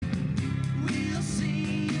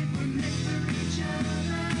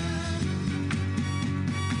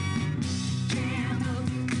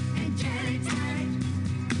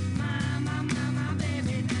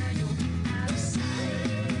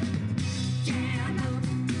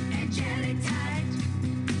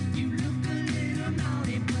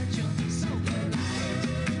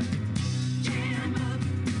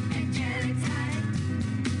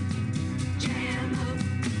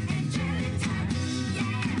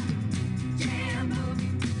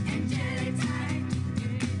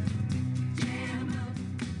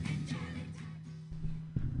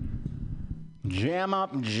Jam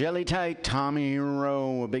Up, Jelly Tight, Tommy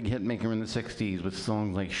Rowe, a big hit maker in the 60s with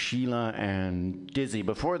songs like Sheila and Dizzy.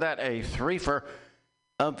 Before that, a threefer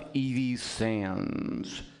of Evie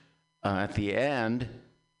Sands. At the end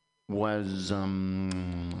was, I'm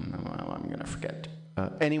going to forget,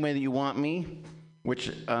 Any Way That You Want Me, which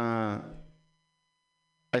I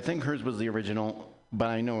think hers was the original, but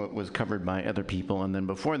I know it was covered by other people. And then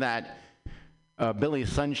before that, Billy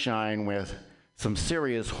Sunshine with some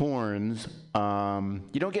serious horns.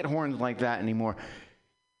 You don't get horns like that anymore.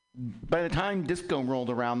 By the time disco rolled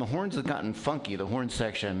around, the horns had gotten funky. The horn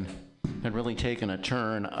section had really taken a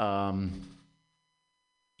turn.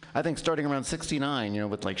 I think starting around 69,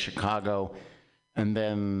 with like Chicago, and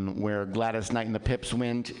then where Gladys Knight and the Pips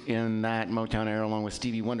went in that Motown era along with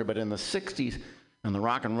Stevie Wonder. But in the 60s and the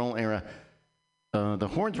rock and roll era, the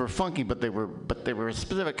horns were funky, but they were a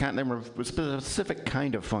specific kind. They were a specific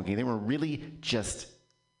kind of funky. They were really just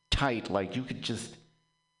tight. Like you could just.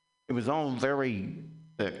 It was all very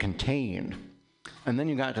contained. And then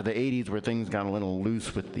you got to the 80s where things got a little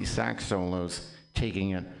loose with the sax solos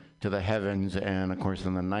taking it to the heavens. And of course,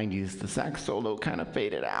 in the 90s, the sax solo kind of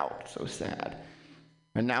faded out. So sad.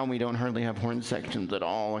 And now we don't hardly have horn sections at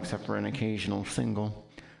all, except for an occasional single.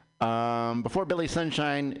 Before Billy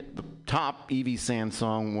Sunshine, the top Evie Sands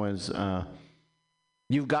song was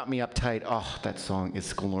You've Got Me Uptight. Oh, that song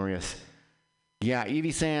is glorious. Yeah,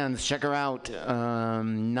 Evie Sands, check her out.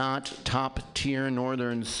 Not top tier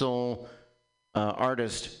Northern Soul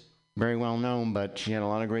artist, very well known, but she had a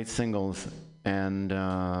lot of great singles.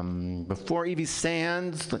 And before Evie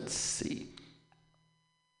Sands, let's see.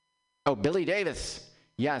 Oh, Billy Davis.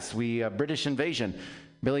 Yes, British Invasion.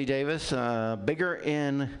 Billy Davis, bigger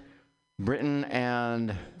in Britain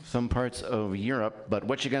and some parts of Europe, but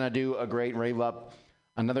What You Gonna Do, a great rave up.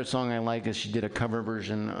 Another song I like is she did a cover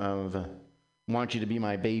version of Want You to Be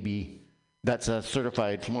My Baby. That's a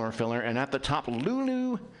certified floor filler. And at the top,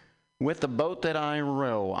 Lulu with The Boat That I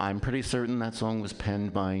Row. I'm pretty certain that song was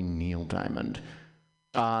penned by Neil Diamond.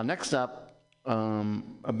 Next up,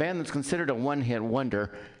 a band that's considered a one-hit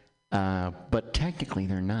wonder, but technically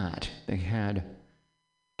they're not. They had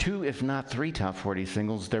 2, if not 3 top 40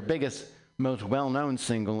 singles. Their biggest, most well-known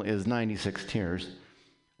single is 96 Tears.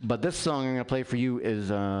 But this song I'm going to play for you is,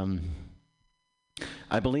 I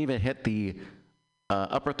believe it hit the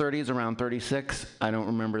upper 30s, around 36. I don't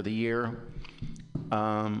remember the year.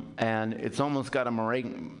 And it's almost got a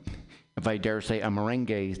merengue, if I dare say, a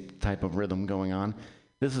merengue type of rhythm going on.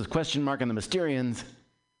 This is Question Mark and the Mysterians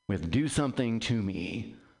with Do Something to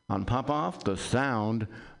Me. On Pop Off, the sound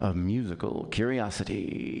of musical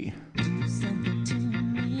curiosity. Do something to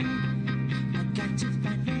me. I got to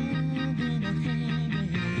find love in a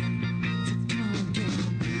hand. So come on, girl.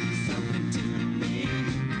 Do something to me.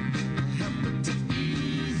 Help it to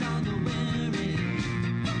ease all the worry.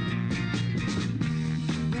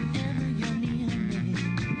 Whenever you're near me,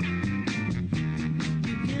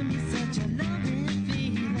 you give me such a loving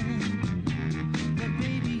feeling. But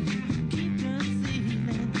baby, you keep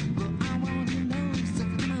concealing. Well, I want to know, so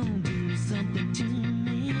come on, do something to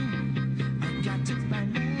me. I got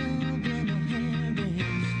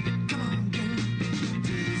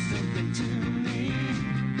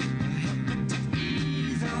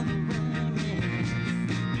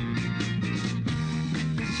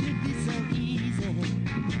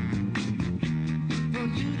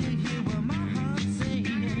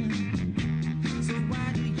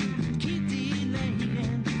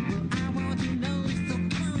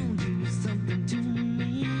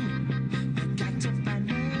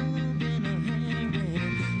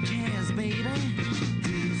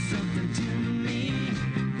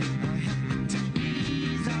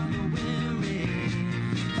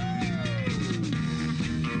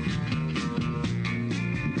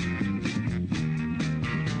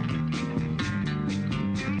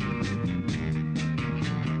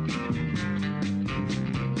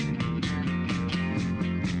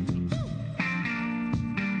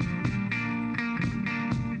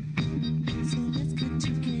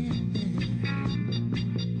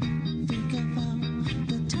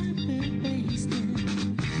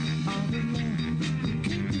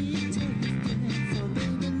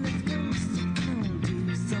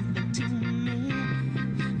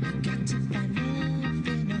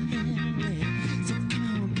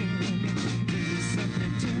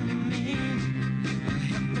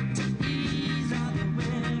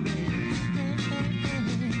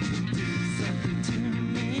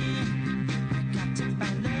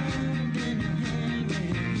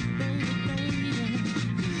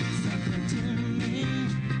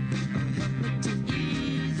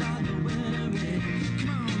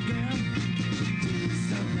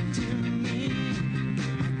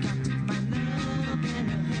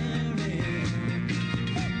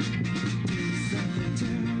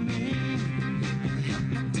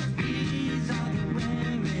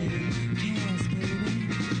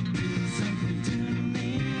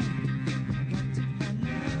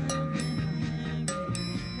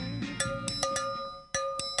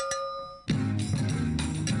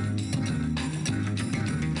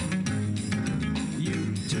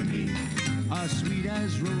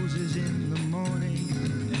as roses in the morning,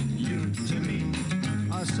 and you to me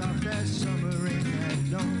are soft as summer rain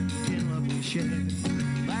at dawn. In love we share,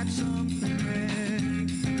 that's something rare.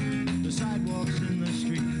 The sidewalks in the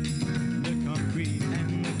street, the concrete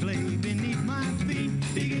and the clay beneath my feet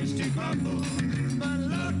begins to crumble, but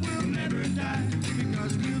love will never die,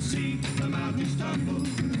 because we'll see the mountains tumble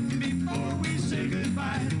before we say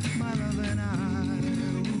goodbye. My love and I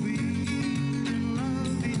will be in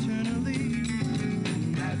love eternally.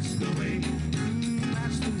 That's the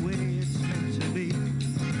way it's meant to be.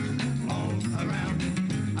 All around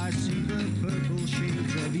I see the purple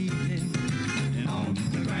shades of evening, and on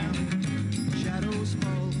the ground shadows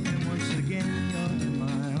fall, and once again you're in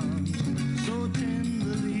my arms so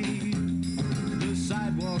tenderly. The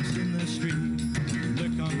sidewalks in the street, the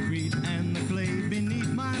concrete and the clay beneath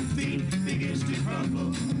my feet begins to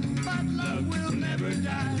crumble, but love will never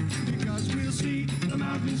die, because we'll see the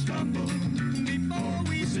mountains tumble before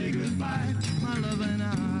we say goodbye. My love and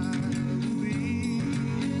I will be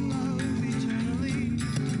in love eternally.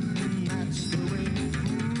 And that's the way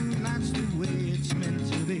it's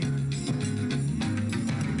meant to be.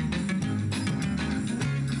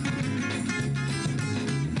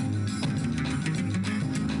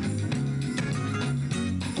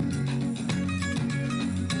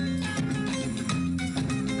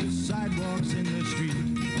 The sidewalks in the street,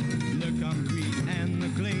 the concrete and the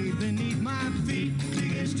clay beneath my feet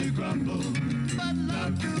begins to crumble, but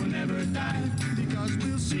love will never die, because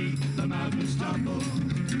we'll see the mountains tumble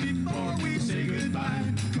before we say goodbye.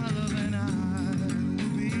 My love and I will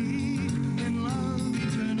be in love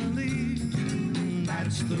eternally.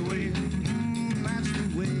 That's the way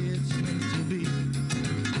it's meant to be.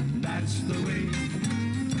 That's the way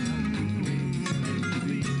it's meant to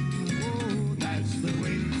be. Oh, that's the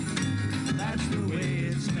way it's meant to be. That's the way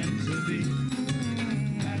it's meant to be.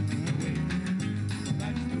 That's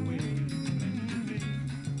the way.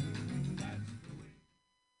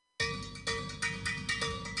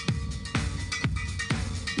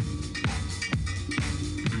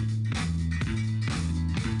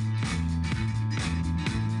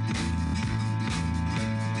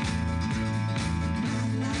 My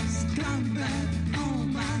life's gone bad, all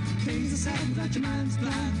my days are sad without your mind's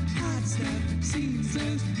blind. Hot step, seems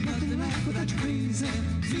there's nothing like without your crazy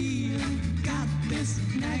feeling. Got this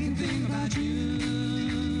nagging thing about you.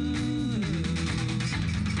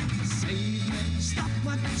 Save me, stop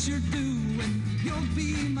what you're doing. You'll be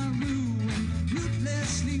my ruin.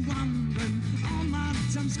 Ruthlessly wandering, all my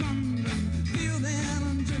time squandering. Feel that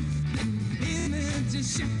I'm drifting, images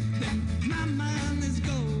shifting. My mind is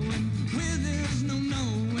going where there's no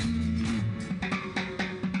knowing.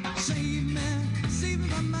 Save me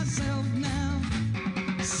from myself now.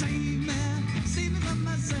 Save me from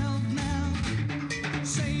myself now.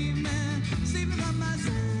 Save me from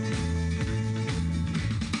myself.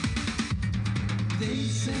 They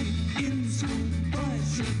say in school,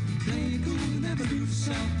 boys should play cool, never lose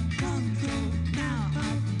self-control. Now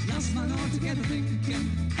I've lost my altogether, thinking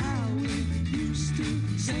how we used to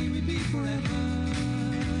say we'd be forever.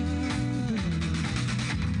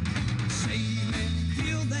 Save me,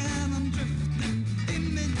 feel that I'm drifting,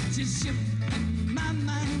 images shifting, my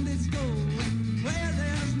mind is going where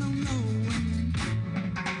there's no knowing.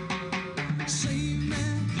 Save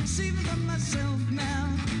me from myself now.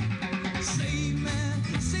 Save me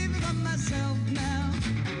from myself now.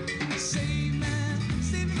 Save me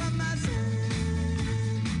from myself.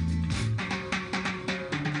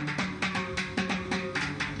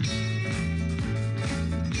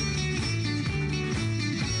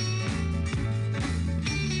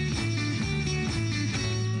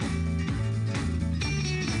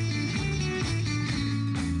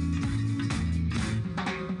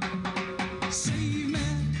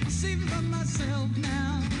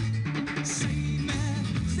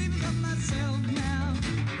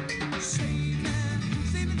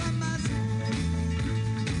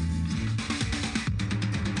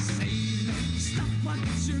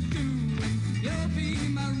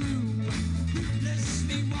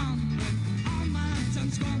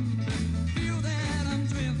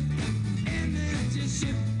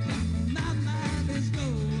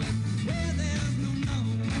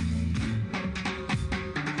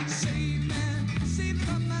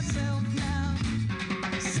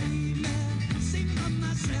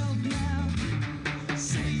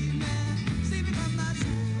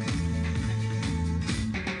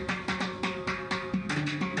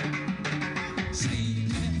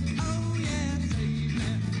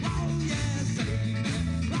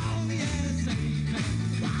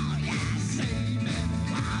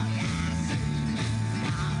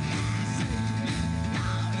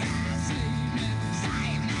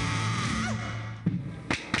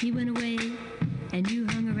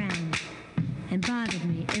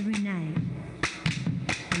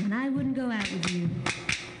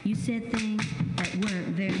 said things that weren't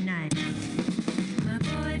very nice. My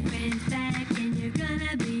boyfriend's back and you're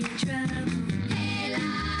gonna be in trouble. Hey la,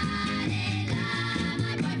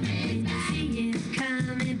 my boyfriend's back. See him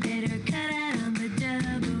coming, better cut out on the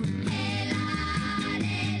double. Hey la,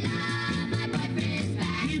 my boyfriend's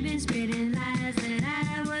back. You've been spreading lies that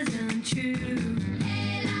I was untrue.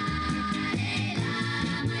 Hey la,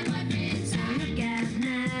 my boyfriend's back. So look out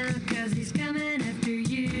now, 'cause he's coming after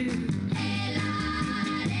you. Hey la,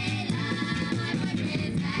 my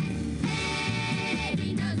boyfriend's back. Hey,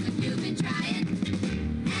 he knows what you've been trying.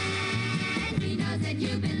 And he knows that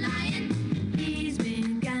you've been lying. He's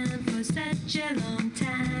been gone for such a long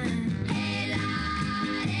time. Hey la,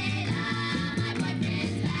 my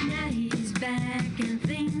boyfriend's back. Now he's back and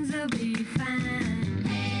things will be fine.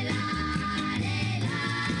 Hey la,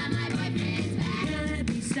 my boyfriend's back. You're gonna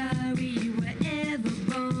be sorry you were ever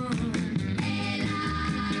born. Hey la,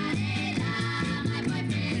 my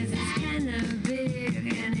boyfriend's back. 'Cause he's kinda big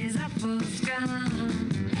and he's awful strong.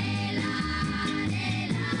 Hey la,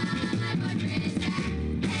 my boyfriend's back.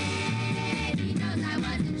 Hey, he knows I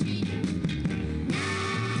wasn't cheating.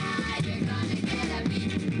 Now you're gonna get a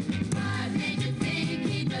beat. What made you think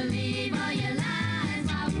he'd believe all your lies?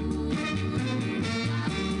 Wahoo,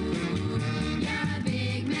 wahoo. You're a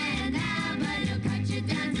big man now, but he'll cut you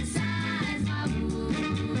down to size. Wahoo,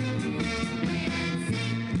 wait and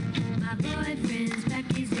see. My boyfriend's back,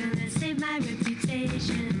 he's gonna save my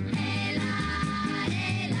reputation. Hey la,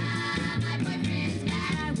 my boyfriend's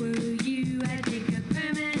back. If I were you, I'd take a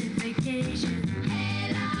permanent vacation. Hey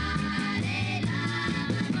la,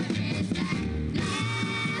 my boyfriend's back.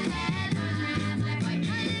 My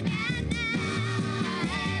boyfriend's back now. My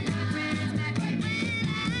boyfriend's back. I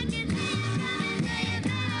can see you coming, so you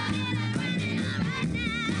better get a boyfriend right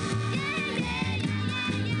now. Yeah. My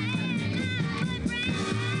boyfriend's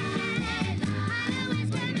back. I'll always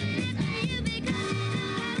come after you because you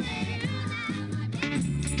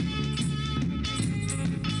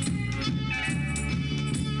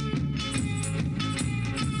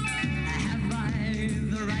Have I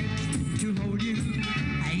the right to hold you?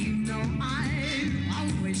 You know I've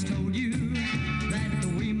always told you that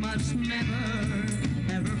we must never,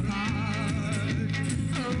 ever part.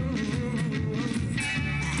 Oh,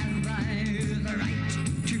 have I the right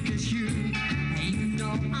to kiss you? You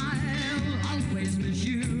know I'll always miss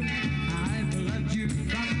you. I've loved you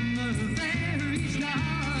from the very start.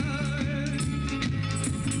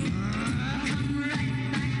 Come right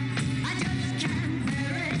back, I just can't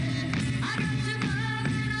bear it. I got some love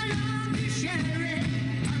and I long to share it.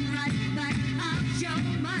 Come right back, I'll show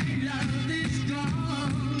my love is strong.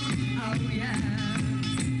 Oh yeah.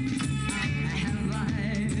 Have I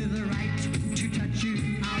the right to touch you?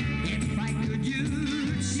 If I could,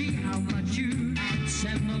 you'd see how much you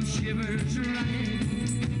send those shivers running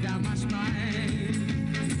down my spine.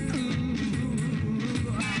 Ooh,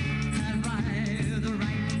 have I the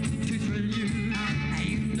right to thrill you?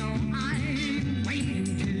 You know I'm waiting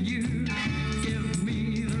till you give me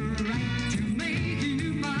the right to make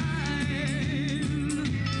you mine.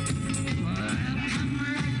 Well, come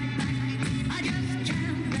right back, I just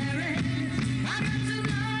can't bear it. I got some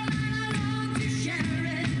love and I long to share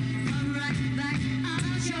it. Come right back,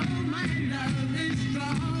 I'll show my love is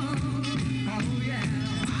strong. Oh yeah,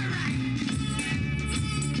 all right.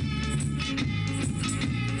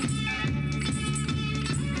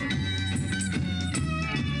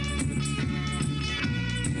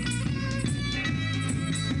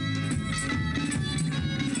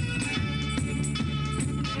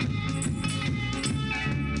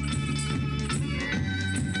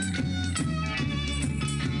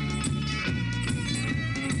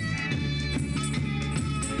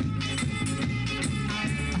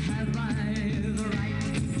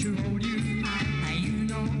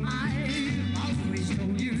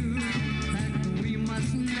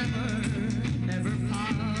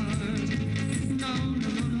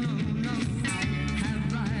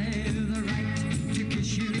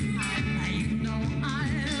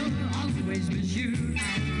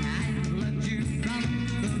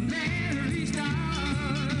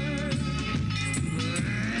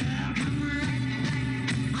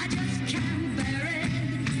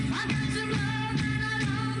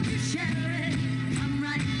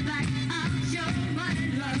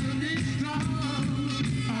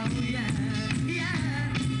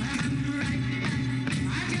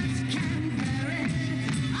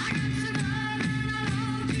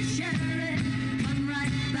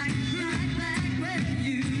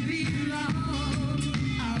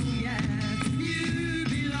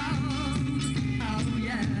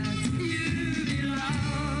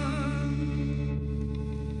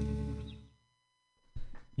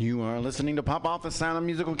 You are listening to Pop Off, the sound of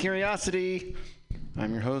musical curiosity.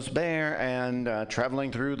 I'm your host, Bear, and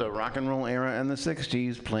traveling through the rock and roll era and the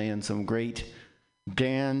 60s, playing some great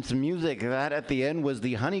dance music. That at the end was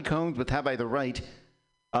the Honeycombs with Have I the Right.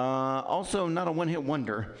 Also, not a one-hit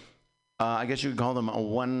wonder. I guess you could call them a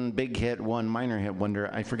one big hit, one minor hit wonder.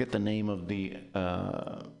 I forget the name of the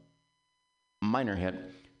minor hit,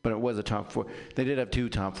 but it was a top 4. They did have 2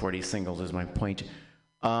 top 40 singles, is my point.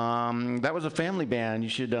 That was a family band. You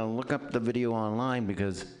should look up the video online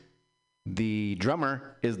because the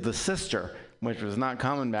drummer is the sister, which was not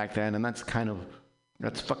common back then, and that's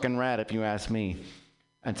fucking rad if you ask me.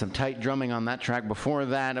 And some tight drumming on that track. Before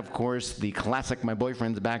that, of course, the classic My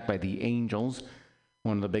Boyfriend's Back by the Angels,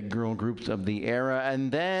 one of the big girl groups of the era,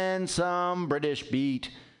 and then some British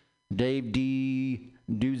beat. Dave D,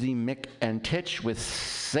 Doozy, Mick, and Titch with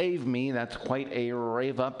Save Me. That's quite a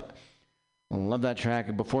rave up. Love that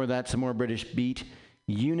track. Before that, some more British beat.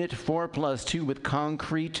 Unit 4+2 with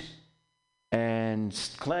Concrete and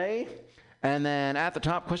Clay. And then at the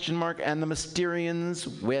top, Question Mark and the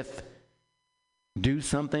Mysterians with Do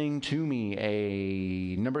Something to Me,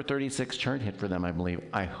 a number 36 chart hit for them, I believe.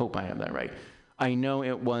 I hope I have that right. I know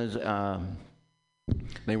it was,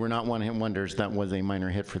 they were not one-hit wonders. That was a minor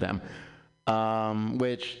hit for them.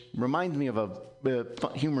 Which reminds me of a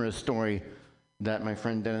humorous story that my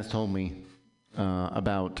friend Dennis told me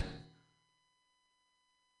about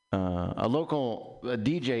a local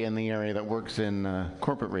DJ in the area that works in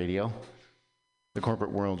corporate radio, the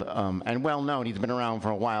corporate world, and well known. He's been around for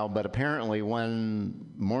a while, but apparently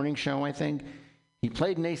one morning show, I think, he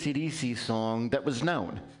played an AC/DC song that was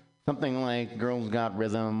known, something like Girls Got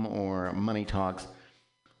Rhythm or Money Talks,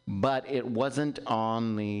 but it wasn't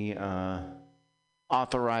on the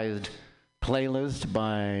authorized playlist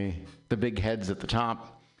by the big heads at the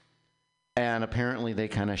top. And apparently they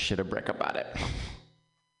kind of shit a brick about it.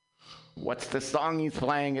 What's the song he's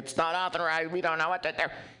playing? It's not authorized. We don't know what to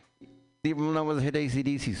do. Even though it was a hit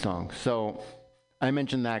AC/DC song. So I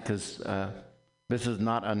mentioned that because this is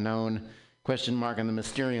not a known Question Mark and the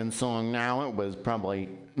Mysterian song now. It was probably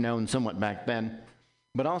known somewhat back then.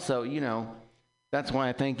 But also, you know, that's why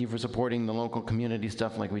I thank you for supporting the local community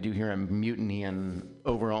stuff like we do here at Mutiny and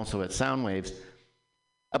over also at Soundwaves.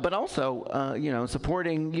 But also, you know,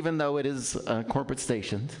 supporting, even though it is corporate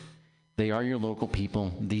stations, they are your local people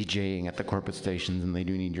DJing at the corporate stations, and they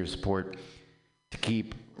do need your support to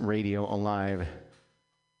keep radio alive.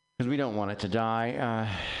 Because we don't want it to die.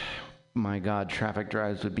 My God, traffic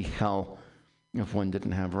drives would be hell if one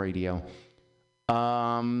didn't have radio. The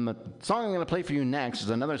song I'm going to play for you next is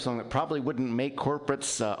another song that probably wouldn't make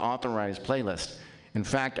corporate's authorized playlist. In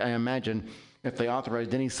fact, I imagine if they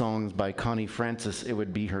authorized any songs by Connie Francis, it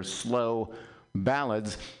would be her slow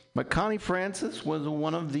ballads. But Connie Francis was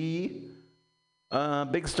one of the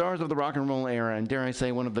big stars of the rock and roll era, and dare I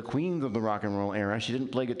say, one of the queens of the rock and roll era. She didn't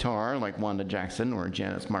play guitar like Wanda Jackson or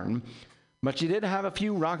Janis Martin, but she did have a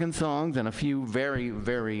few rockin' songs and a few very,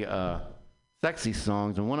 very sexy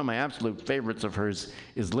songs. And one of my absolute favorites of hers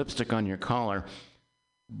is Lipstick on Your Collar.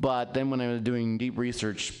 But then when I was doing deep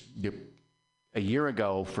research a year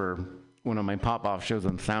ago for one of my pop-off shows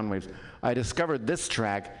on Soundwaves, I discovered this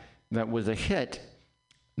track that was a hit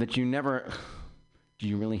that you never... Do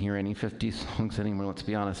you really hear any 50s songs anymore? Let's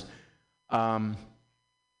be honest.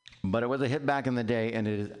 But it was a hit back in the day, and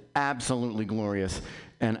it is absolutely glorious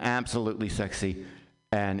and absolutely sexy,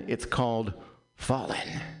 and it's called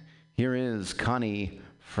Fallin'. Here is Connie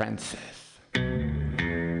Francis.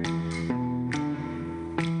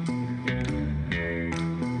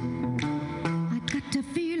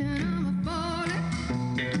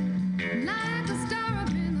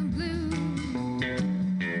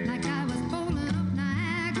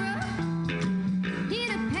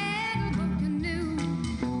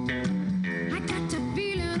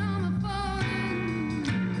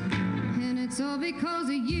 Because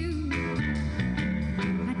of you,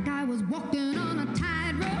 like I was walking on a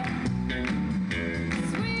tightrope,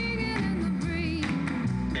 swinging in the breeze.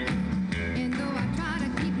 And though I try to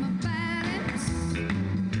keep my balance,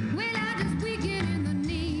 well, I just weaken in the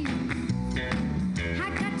knees. I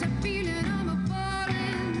got a feeling I'm a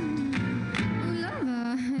falling.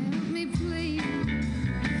 Lover, help me please.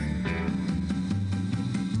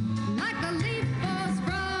 Like a leaf falls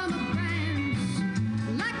from a branch,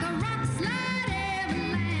 like a rock slide.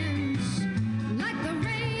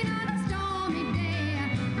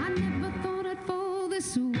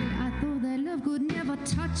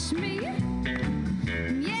 Touch me. Yeah,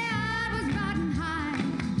 I was riding high,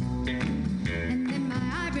 and then my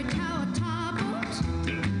ivory tower toppled,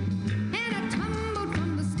 and I tumbled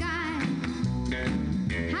from the sky.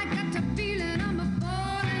 I got the feeling I'm a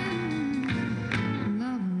falling.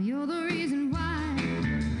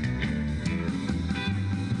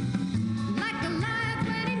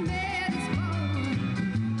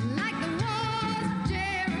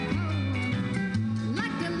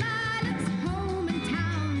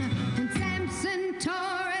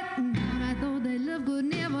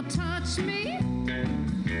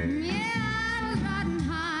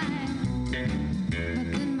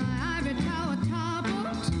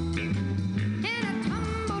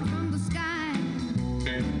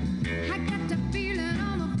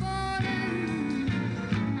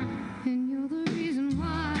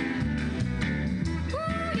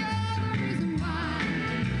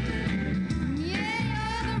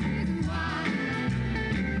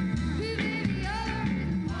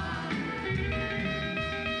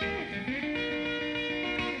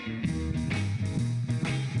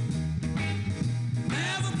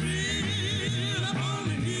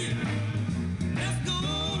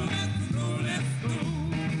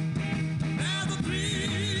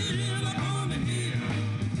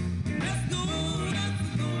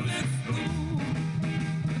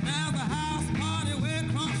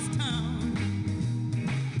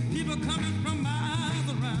 coming from miles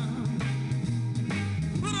around.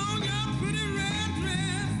 Put on your pretty red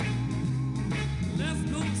dress. Let's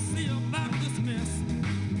go see about this mess.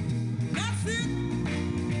 That's it,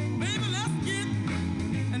 baby, let's get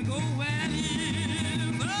and go where it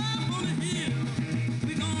is. Up on the hill,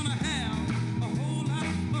 we're gonna have a whole lot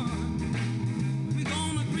of fun. We're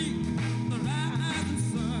gonna greet the rising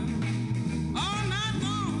sun. All night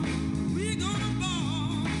long, we're gonna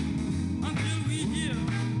ball until we hear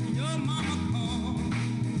your mama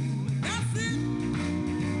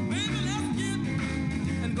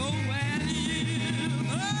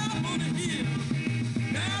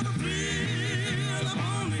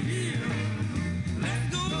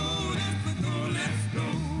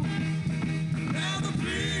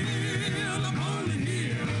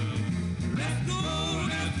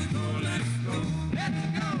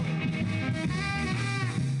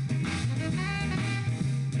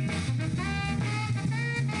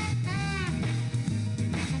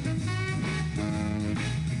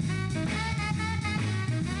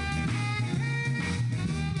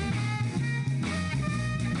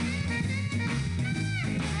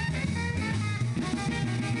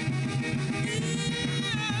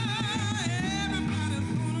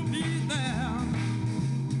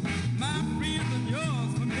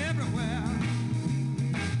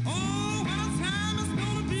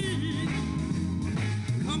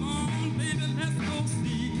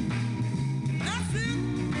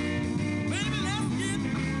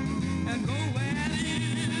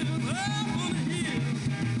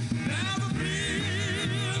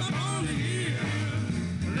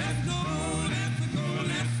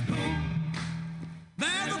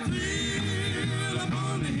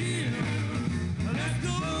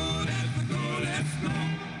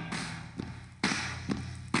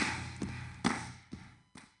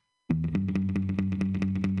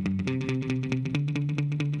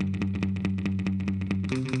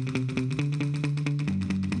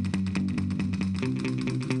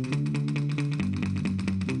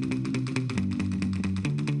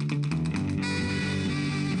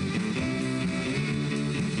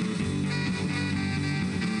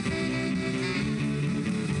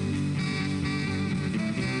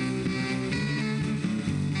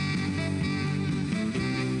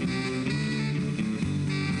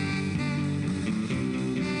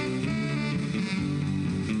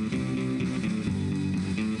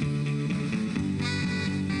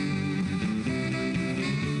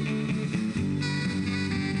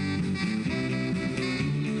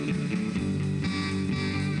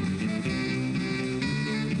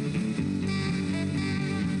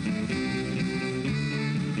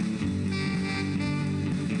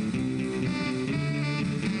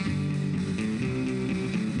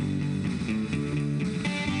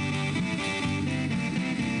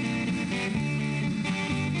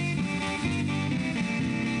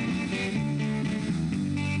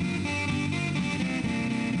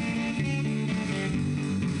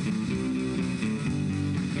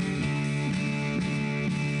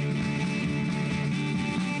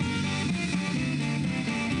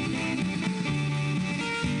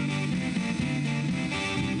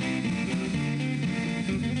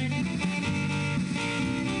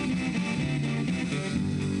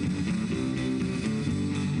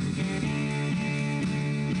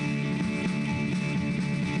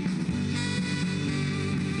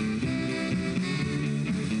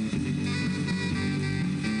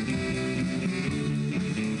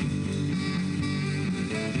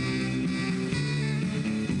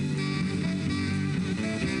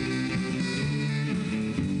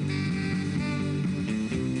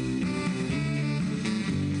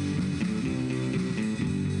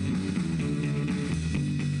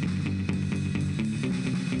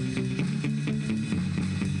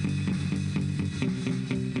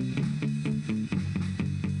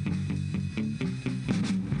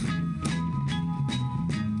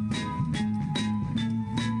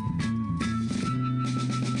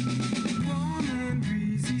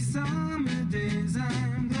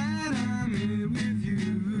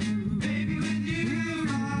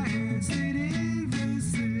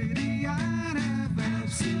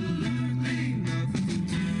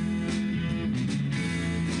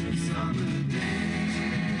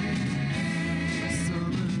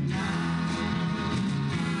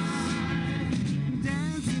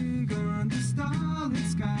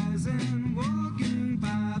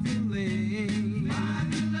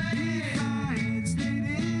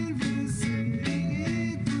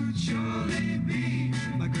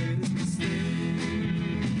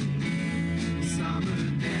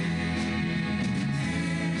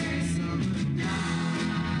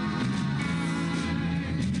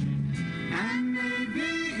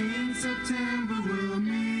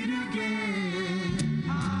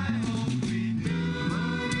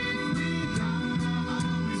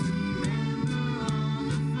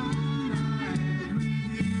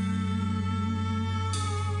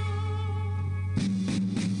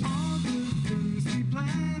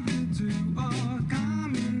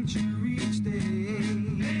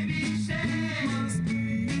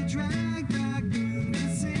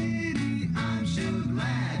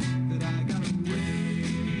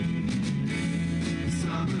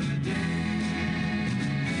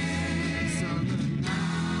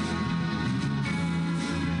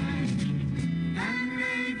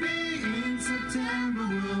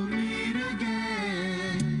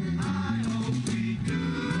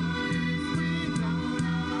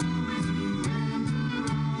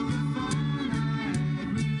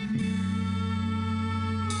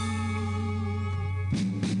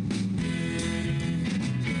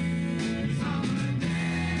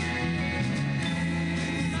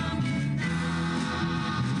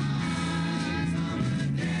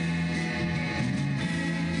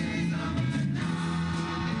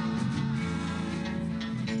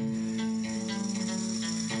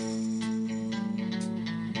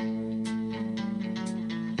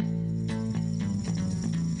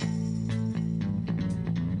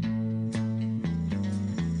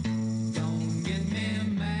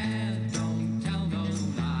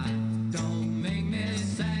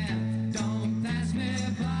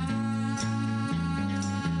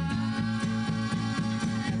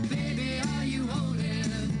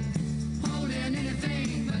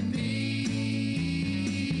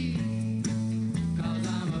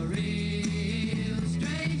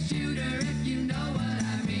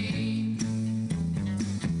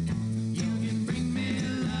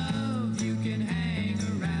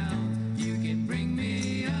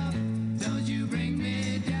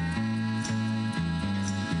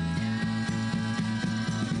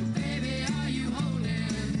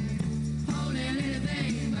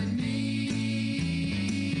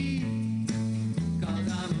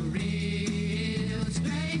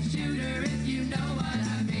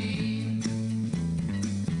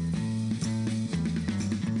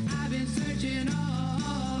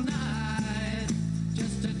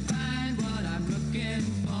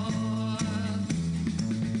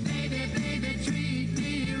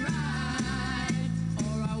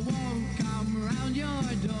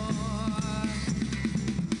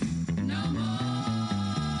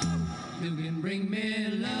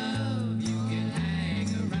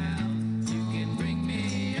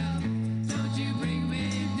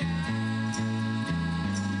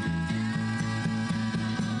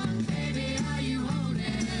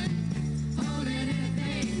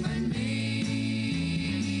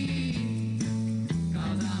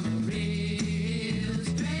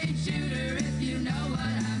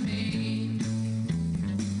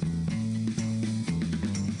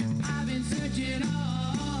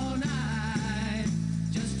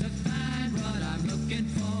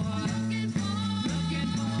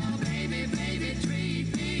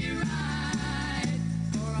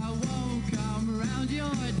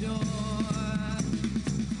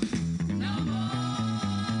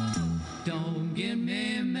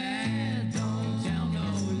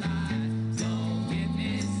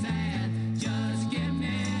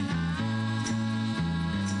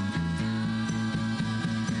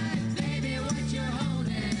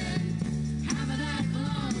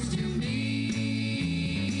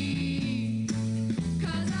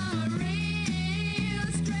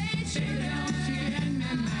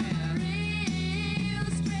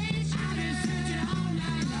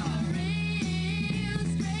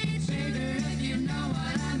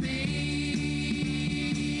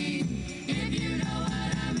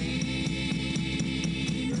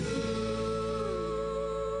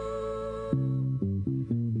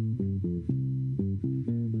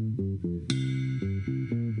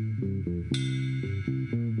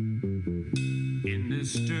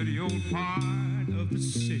part of the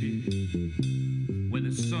city where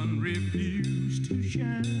the sun refused to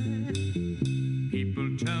shine.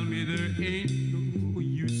 People tell me there ain't no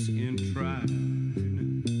use in trying.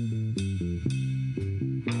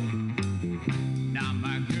 Now,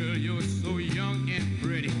 my girl, you're so young and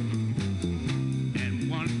pretty, and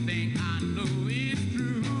one thing I know is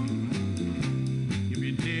true. You'll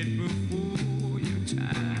be dead before your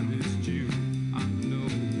time is due. I know.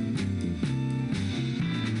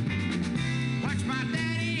 Watch my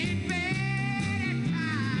daddy in bed at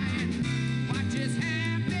night. Watch his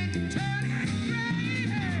hand been turning gray.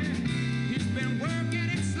 He's been working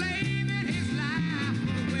and slaving his life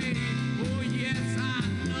away. Oh yes, I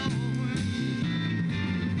know.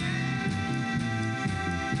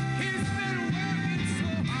 He's been working so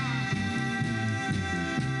hard.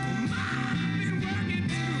 I've been working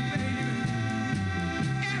too, baby.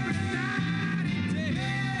 Every night and day.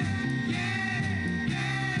 Yeah.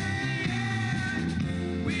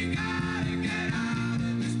 We gotta get out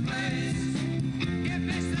of this place. If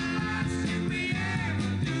it's the last thing we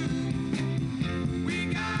ever do, we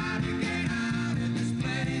gotta get out of this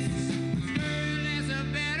place. Girl, there's a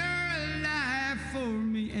better life for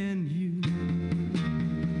me and you.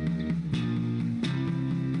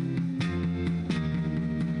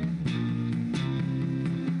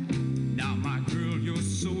 Now, my girl, you're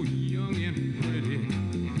so young and pretty,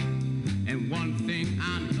 and one thing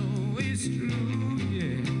I know is true,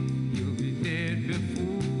 yeah, you'll be dead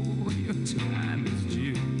before your time is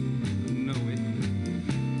due. Know it.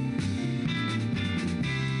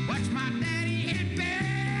 Watch my daddy in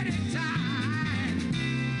bed at time.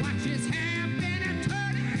 Watch his hair been a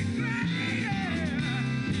turning gray.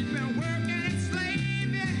 He's been working and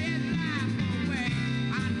slaving his life away.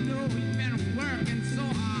 I know he's been working so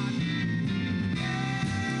hard.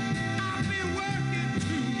 I've been working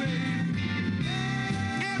too, baby.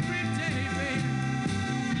 Every day, baby.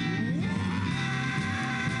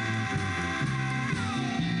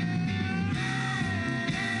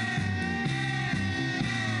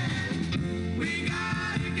 We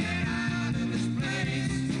gotta get out of this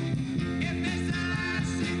place. If it's the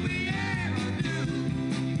last thing we ever do,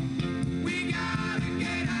 we gotta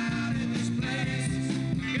get out of this place.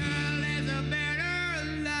 Girl, there's a better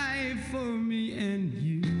life for me and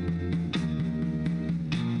you.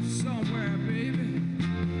 Somewhere, baby.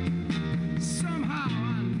 Somehow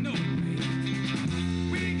I know it, baby.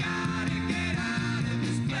 We gotta get out of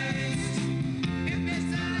this place. If it's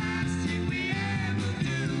the last thing we ever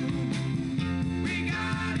do, we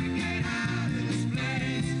gotta get out of this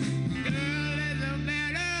place. Girl, there's a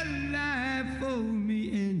better life for me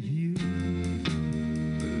and you.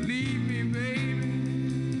 Believe me, baby.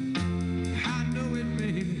 I know it,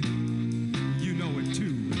 baby. You know it too.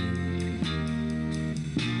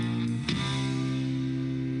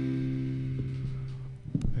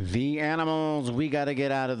 The Animals, We Gotta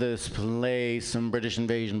Get Out of This Place, some British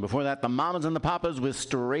Invasion. Before that, the Mamas and the Papas with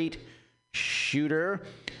Straight Shooter,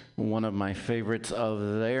 one of my favorites of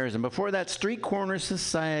theirs. And before that, Street Corner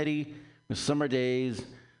Society with Summer Days,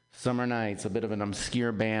 Summer Nights, a bit of an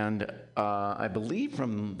obscure band, I believe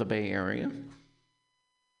from the Bay Area.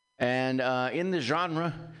 And in the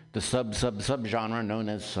genre, the sub-genre known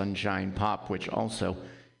as Sunshine Pop, which also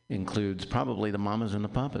includes probably the Mamas and the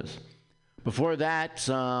Papas. Before that,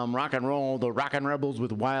 some rock and roll, the Rockin' Rebels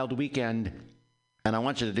with Wild Weekend. And I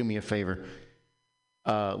want you to do me a favor.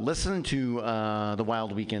 Listen to the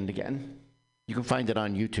Wild Weekend again. You can find it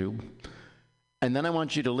on YouTube. And then I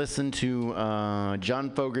want you to listen to John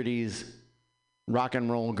Fogerty's Rock and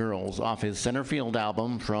Roll Girls off his Centerfield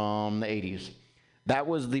album from the 80s. That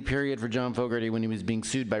was the period for John Fogerty when he was being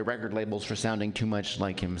sued by record labels for sounding too much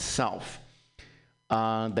like himself.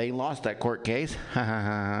 They lost that court case.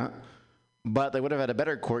 But they would have had a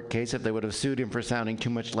better court case if they would have sued him for sounding too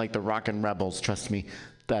much like the Rockin' Rebels. Trust me,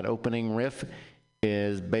 that opening riff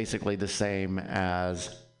is basically the same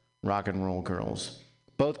as Rock and Roll Girls.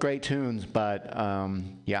 Both great tunes, but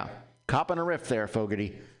yeah. Copping a riff there,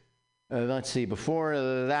 Fogerty. Let's see, before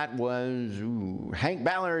that was Hank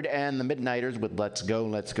Ballard and the Midnighters with Let's Go,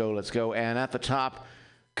 Let's Go, Let's Go. And at the top,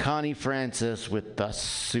 Connie Francis with the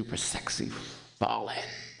super sexy Fallin'.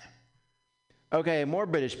 Okay, more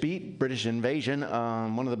British beat, British Invasion.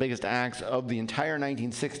 One of the biggest acts of the entire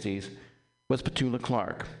 1960s was Petula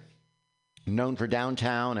Clark, known for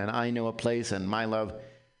Downtown and I Know a Place and My Love.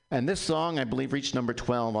 And this song, I believe, reached number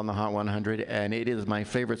 12 on the Hot 100, and it is my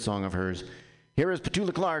favorite song of hers. Here is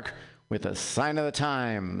Petula Clark with A Sign of the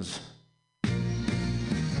Times.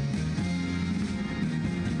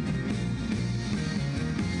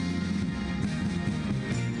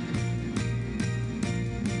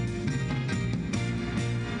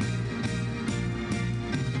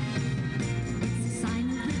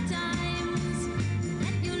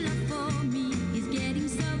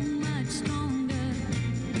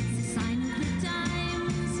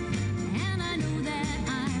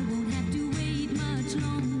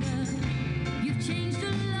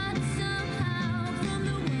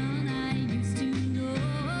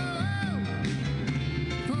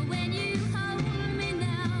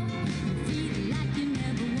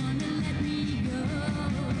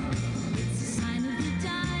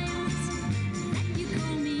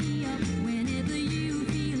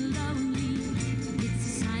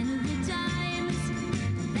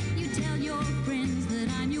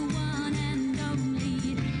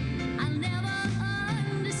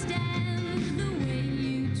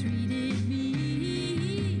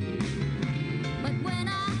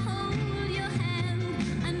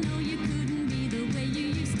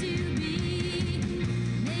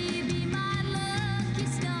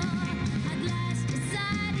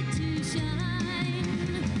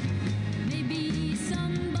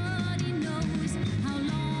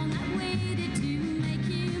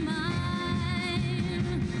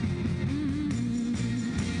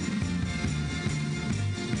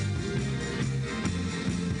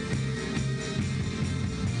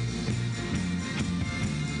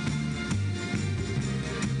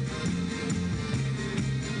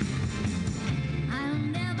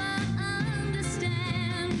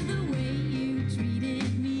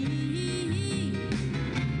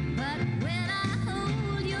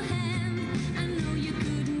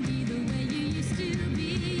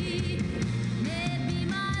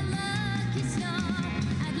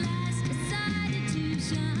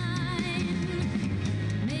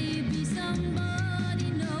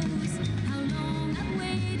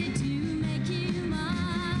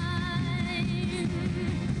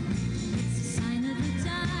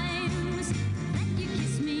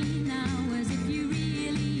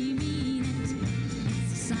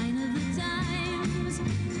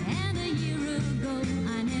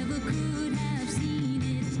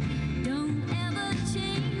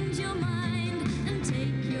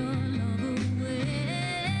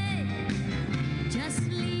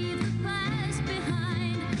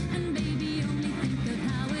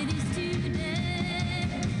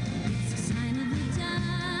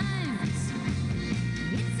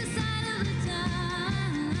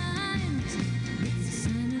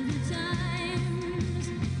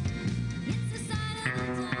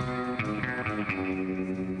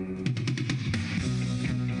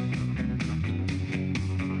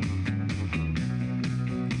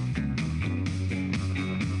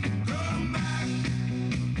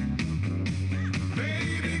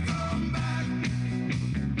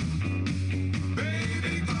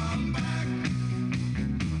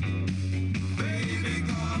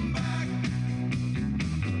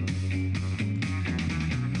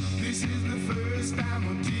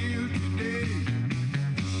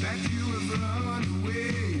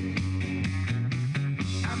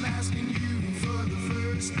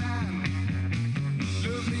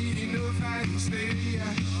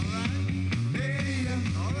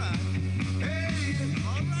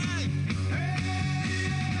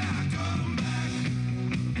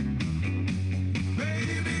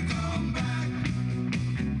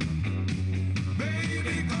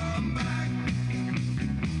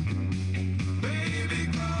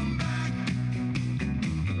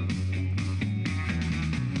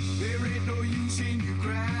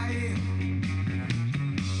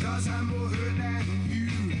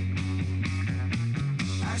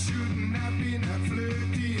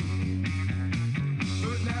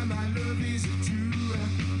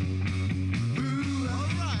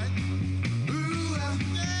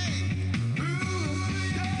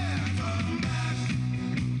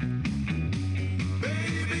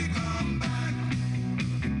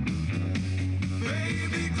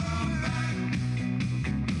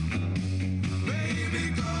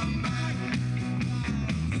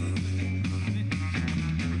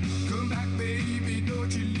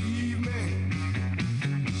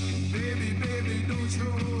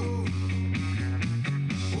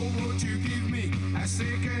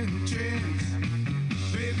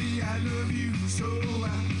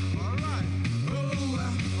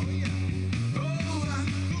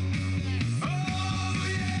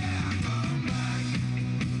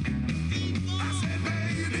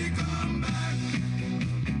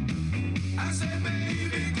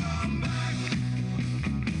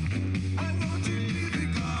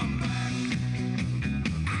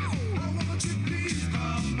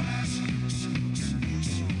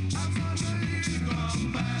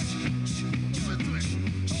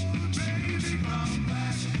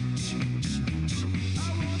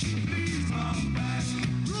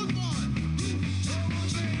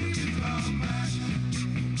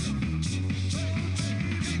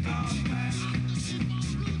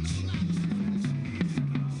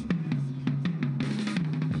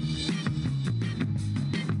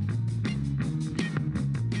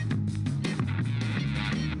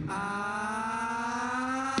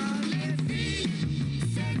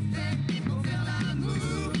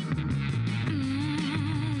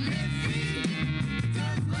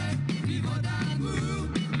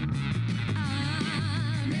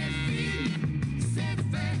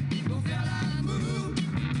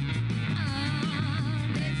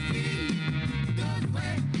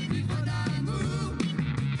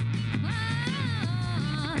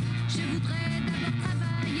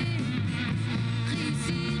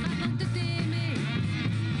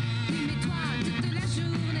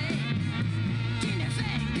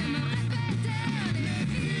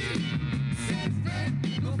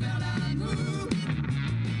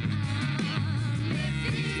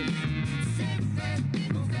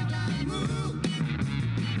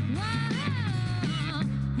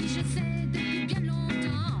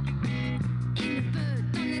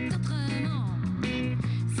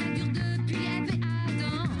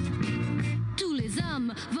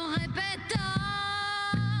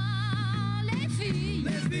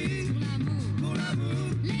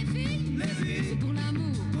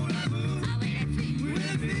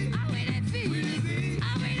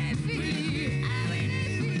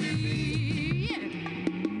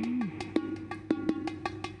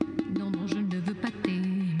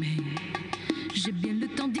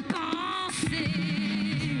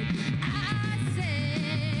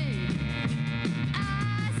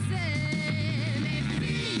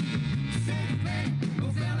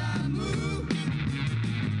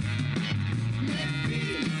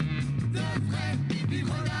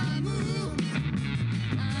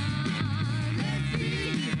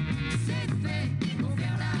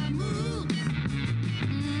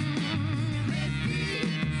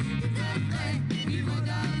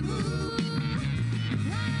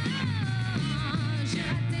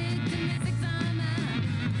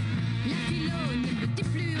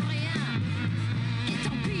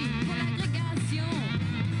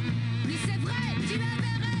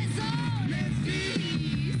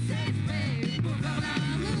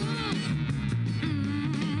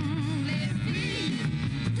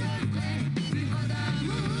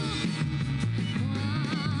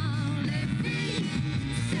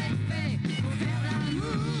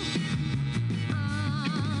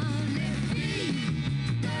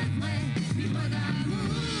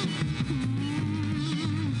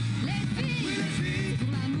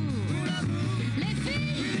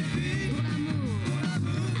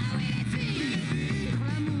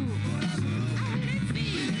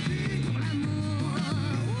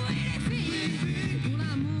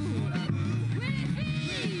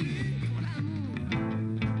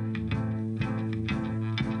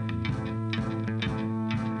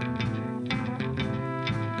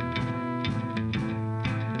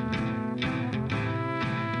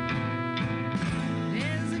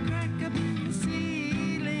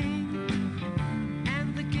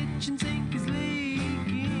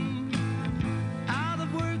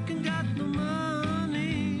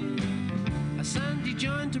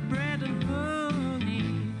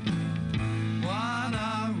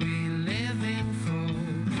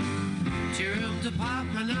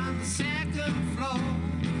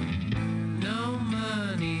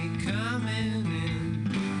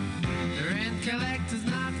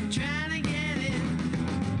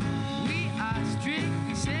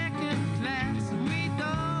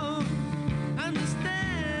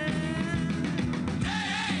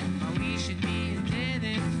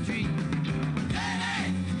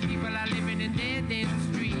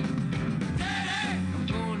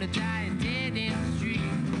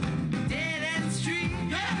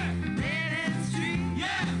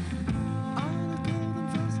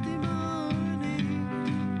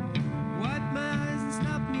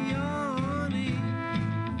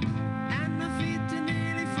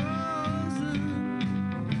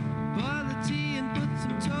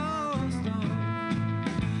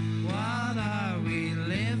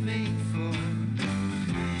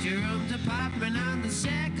 apartment on the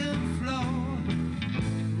second floor.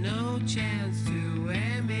 No chance to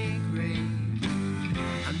emigrate.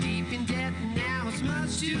 I'm deep in debt and now it's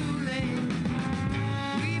much too late.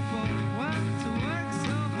 We both want to work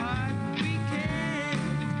so hard we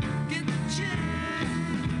can't get the chance.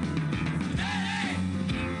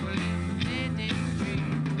 People in the dead end street.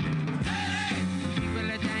 People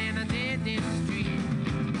are dying on dead end street.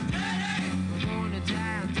 We're gonna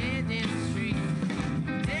die on dead end street.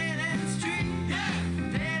 Dead end street, yeah.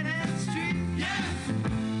 Dead end street, yeah.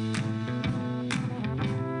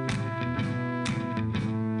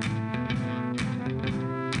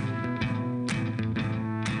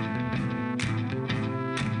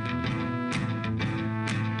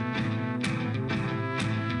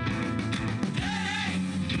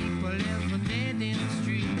 People live on dead end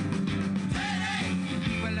street.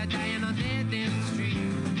 People are dying on dead end street.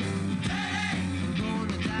 We're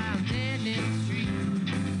gonna die on dead end street.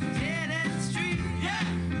 Dead end street, yeah.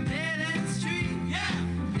 Dead end street, yeah.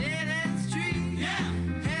 Dead end street, yeah.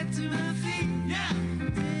 Head to my feet, yeah.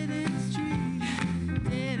 Dead end street,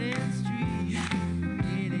 dead end street,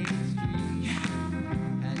 dead end street.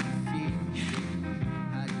 How do you feel?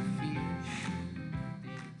 How do you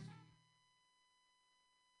feel?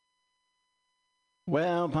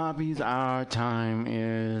 Well, Poppies, our time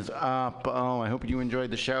is up. Oh, I hope you enjoyed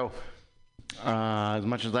the show. As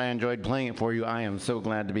much as I enjoyed playing it for you, I am so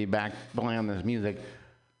glad to be back playing this music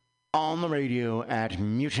on the radio at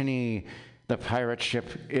Mutiny, the pirate ship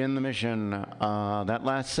in the mission. That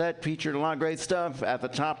last set featured a lot of great stuff. At the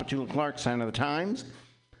top, Petula Clark's Sign of the Times,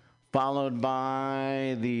 followed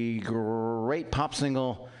by the great pop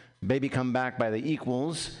single Baby Come Back by the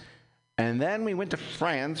Equals. And then we went to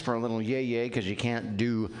France for a little yay-yay, because you can't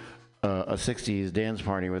do a 60s dance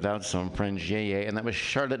party without some French yay-yay. And that was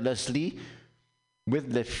Charlotte Leslie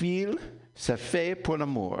with Le Fil, Ça fait pour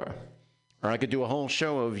l'amour. Or I could do a whole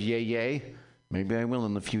show of yay-yay. Maybe I will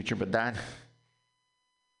in the future, but that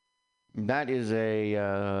is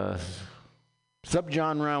a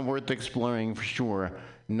subgenre worth exploring for sure.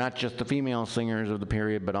 Not just the female singers of the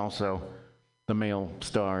period, but also the male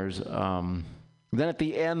stars. Then at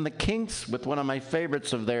the end, the Kinks with one of my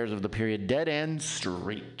favorites of theirs of the period, Dead End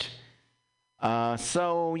Street.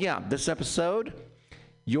 So yeah, this episode,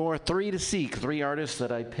 your three to seek, three artists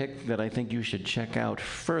that I picked that I think you should check out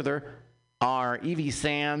further are Evie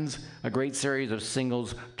Sands, a great series of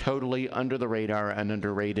singles totally under the radar and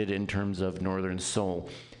underrated in terms of Northern Soul.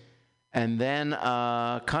 And then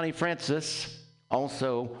Connie Francis,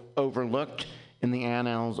 also overlooked in the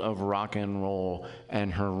annals of rock and roll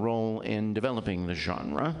and her role in developing the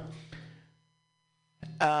genre.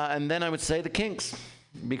 And then I would say the Kinks,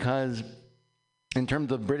 because in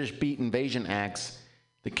terms of British beat invasion acts,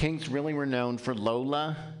 the Kinks really were known for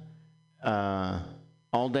Lola,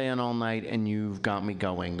 All Day and All Night, and You've Got Me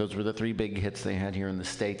Going. Those were the three big hits they had here in the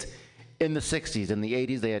States. In the 60s. In the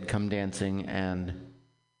 80s, they had Come Dancing, and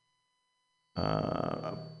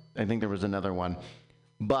I think there was another one.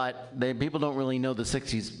 But people don't really know the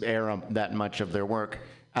 60s era that much of their work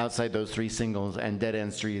outside those three singles, and Dead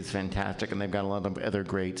End Street is fantastic, and they've got a lot of other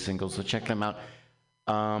great singles, so check them out.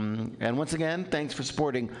 And once again, thanks for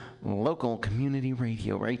supporting local community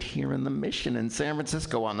radio right here in the Mission in San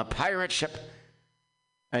Francisco on the pirate ship.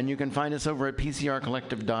 And you can find us over at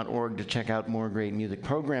pcrcollective.org to check out more great music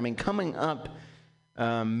programming. Coming up,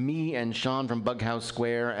 me and Sean from Bughouse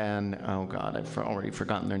Square and, oh God, I've already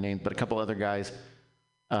forgotten their names, but a couple other guys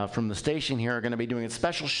from the station here are going to be doing a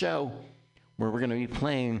special show where we're going to be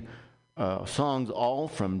playing songs all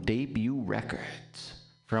from debut records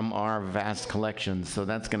from our vast collections. So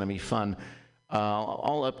that's going to be fun.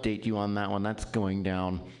 I'll update you on that one. That's going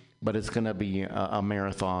down, but it's going to be a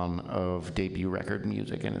marathon of debut record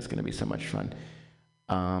music, and it's going to be so much fun.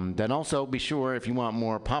 Then also be sure, if you want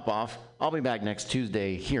more Pop-Off, I'll be back next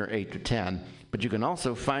Tuesday here 8 to 10. But you can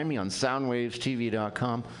also find me on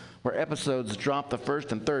soundwavestv.com, where episodes drop the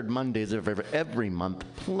first and third Mondays of every month,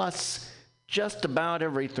 plus just about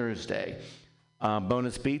every Thursday.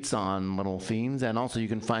 Bonus beats on little themes, and also you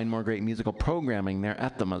can find more great musical programming there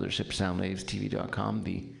at the mothership, soundwavestv.com.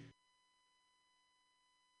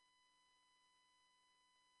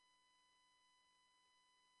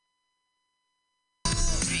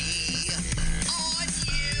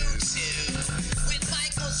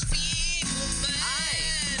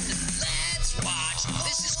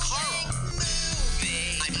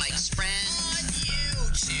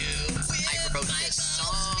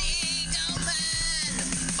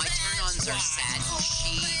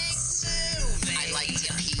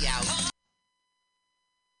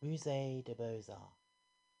 Musée de Beaux-Arts.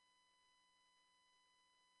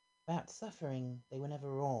 About suffering, they were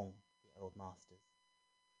never wrong, the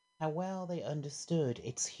how well they understood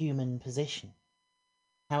its human position,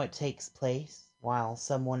 how it takes place while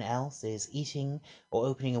someone else is eating or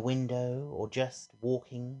opening a window or just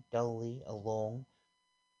walking dully along,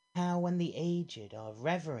 how when the aged are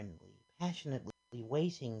reverently, passionately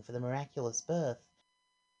waiting for the miraculous birth,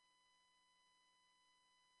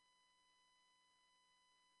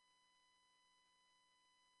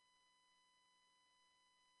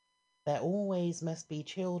 there always must be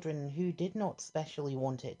children who did not specially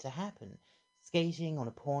want it to happen, skating on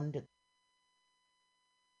a pond at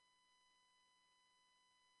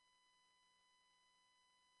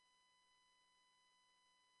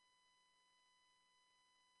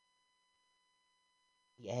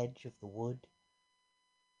the edge of the wood.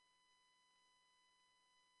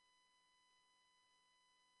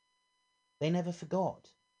 They never forgot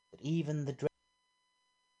that even the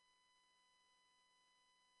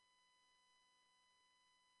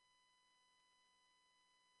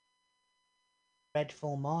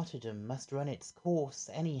dreadful martyrdom must run its course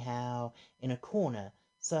anyhow in a corner,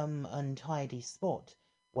 some untidy spot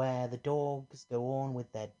where the dogs go on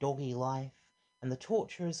with their doggy life and the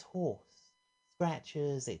torturer's horse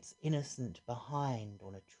scratches its innocent behind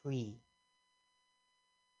on a tree.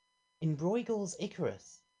 In Bruegel's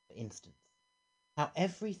Icarus, for instance, how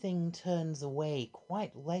everything turns away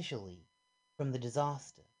quite leisurely from the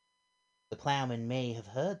disaster. The ploughman may have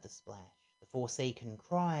heard the splash, the forsaken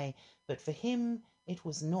cry, but for him it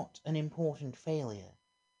was not an important failure.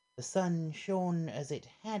 The sun shone as it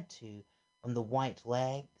had to on the white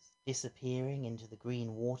legs disappearing into the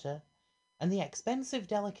green water, and the expensive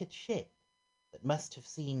delicate ship that must have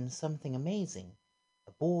seen something amazing,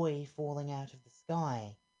 a boy falling out of the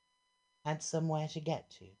sky, had somewhere to get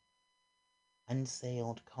to, and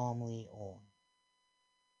sailed calmly on.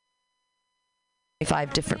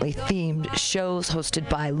 5 differently themed shows hosted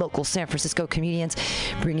by local San Francisco comedians,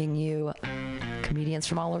 bringing you comedians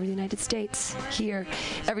from all over the United States here.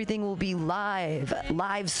 Everything will be live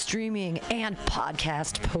streaming, and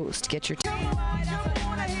podcast post. Get your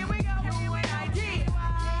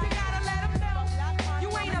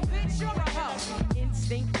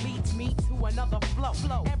another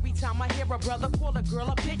flow. Every time I hear a brother call a girl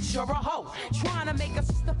a bitch or a hoe, trying to make a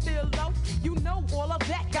sister feel low, you know all of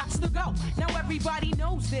that got to go. Now everybody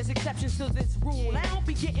knows there's exceptions to this rule. I don't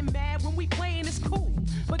be getting mad when we playing, it's cool,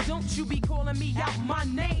 but don't you be calling me out my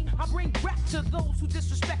name. I bring rap to those who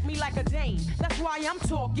disrespect me like a dame. That's why I'm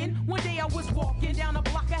talking. One day I was walking down the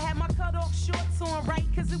block, I had my cut off shorts on, right,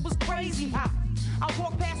 cause it was crazy hot. I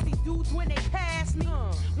walked past these dudes when they passed me.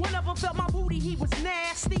 One of them felt my booty, he was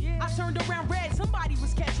nasty. I turned around red, somebody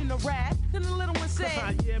was catching a rat. Then the little one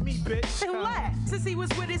said, yeah, me, bitch. And laughed. Since he was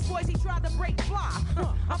with his boys, he tried to break fly.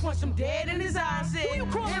 I punched him dead in his eyes and said, who you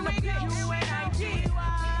calling me, bitch? UNITY. You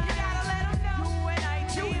gotta let him know.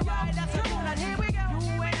 UNITY. That's come on, here we go.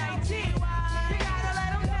 UNITY. You gotta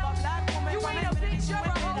let him know. You ain't a bitch, you're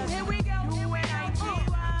a hoe. Here we go. UNITY.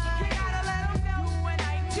 You gotta let him know.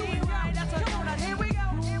 UNITY. That's come on, here we go.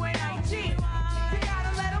 UNITY. You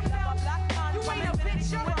gotta let him know. You ain't a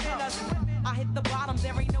bitch, you're a hoe. I hit the bottom,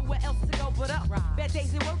 there ain't nowhere else to go but up. Bad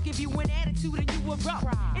days at work give you an attitude and you erupt.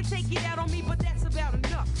 And take it out on me, but that's about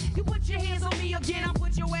enough. You put your hands on me again, I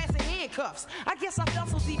put your ass in handcuffs. I guess I fell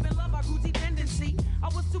so deep in love, I grew dependency. I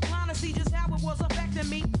was too blind to see just how it was affecting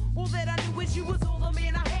me. All that I knew is you was all the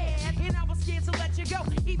man I had, and I was scared to let you go,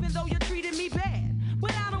 even though you treated me bad.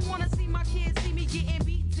 But I don't wanna see my kids see me getting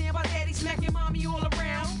beat down by daddy smacking mommy all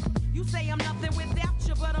around. You say I'm nothing without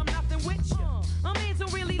you, but I'm nothing with you. A man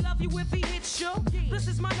don't really love you if he hits you. This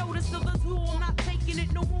is my notice to the tool. I'm not taking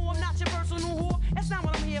it no more. I'm not your personal whore. That's not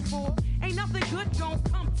what I'm here for. Ain't nothing good gon'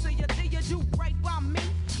 come to you till you do right by me.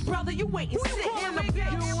 Brother, you wait and sit in the bitch.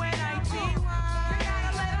 UNITY. You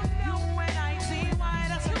gotta let him know. UNITY.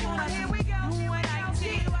 That's come on, here we go.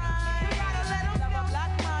 UNITY. You gotta let him know.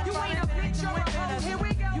 You ain't a bitch or a hoe. Here we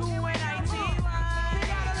go. UNITY. You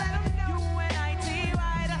gotta let him know. UNITY.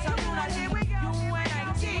 That's come on, here we go.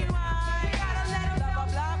 UNITY. You gotta let him know.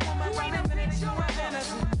 You ain't a bitch or a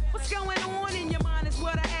hoe. What's going on in your mind is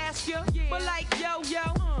what I ask you. But like yo, you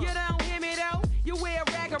don't hear me though. You wear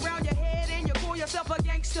a rag around your head and you call yourself a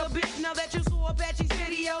gangster bitch. Now that you saw Apache's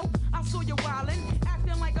video, I saw you wildin',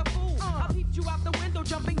 acting like a fool. I peeped you out the window,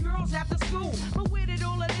 jumping girls after school. But where did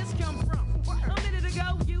all of this come from? A minute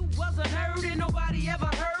ago you wasn't heard and nobody ever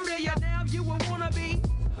heard of you. Now you a wannabe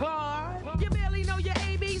hard. You barely know your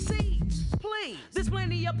ABCs. Please, there's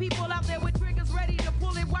plenty of people out there with triggers ready to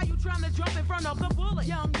pull it while you trying to jump in front of the bullet.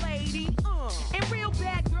 Young lady, and real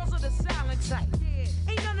bad girls are the silent type.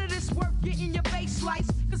 Ain't none of this work getting your face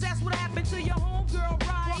sliced, cause that's what happened to your homegirl,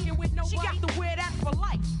 right? Walking with nobody. She got to wear that for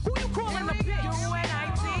life. Who you calling a bitch?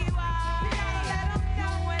 UNITY.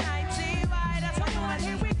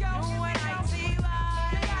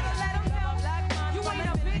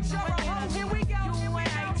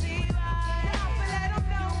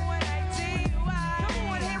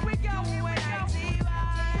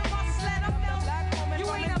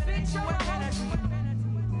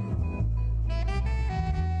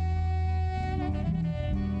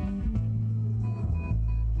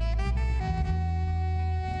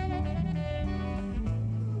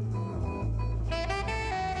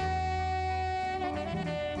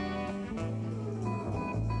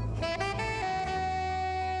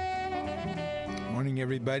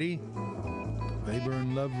 everybody. Labor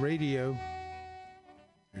and Love Radio.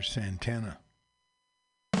 Here's Santana.